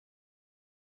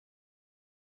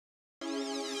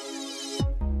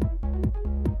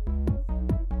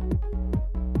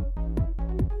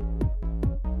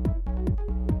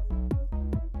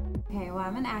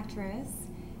an actress,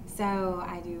 so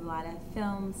I do a lot of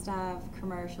film stuff,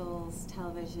 commercials,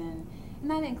 television,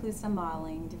 and that includes some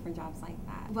modeling, different jobs like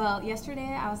that. Well,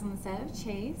 yesterday I was on the set of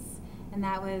Chase, and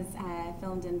that was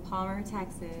filmed in Palmer,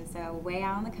 Texas, so way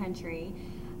out in the country.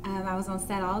 I was on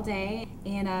set all day,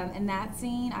 and in that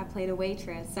scene I played a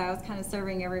waitress, so I was kind of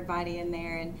serving everybody in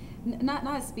there, and not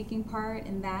a speaking part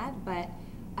in that, but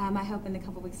I hope in a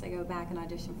couple weeks I go back and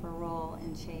audition for a role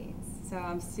in Chase. So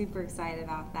I'm super excited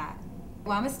about that.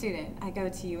 Well, I'm a student. I go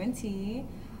to UNT.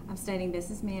 I'm studying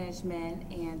business management,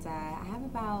 and I have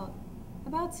about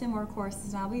 10 more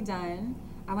courses and I'll be done.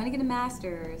 I want to get a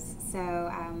master's, so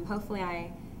hopefully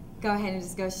I go ahead and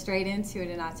just go straight into it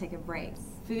and not take a break.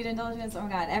 Food indulgence, oh my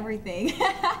God, everything.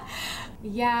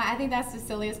 Yeah, I think that's the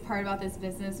silliest part about this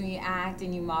business, when you act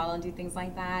and you model and do things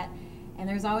like that. And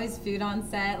there's always food on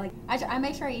set. Like I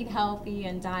make sure I eat healthy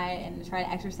and diet and try to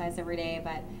exercise every day,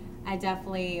 but I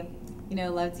definitely,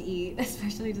 love to eat,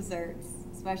 especially desserts,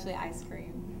 especially ice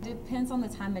cream. It depends on the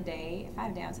time of day. If I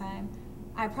have downtime,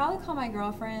 I probably call my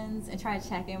girlfriends and try to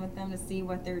check in with them to see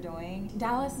what they're doing.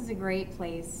 Dallas is a great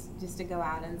place just to go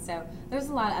out, and so there's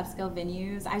a lot of upscale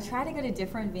venues. I try to go to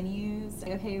different venues.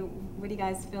 Like, okay, what do you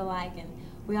guys feel like? And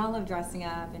we all love dressing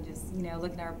up and just,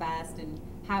 looking our best and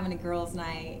having a girls'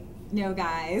 night. No,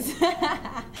 guys.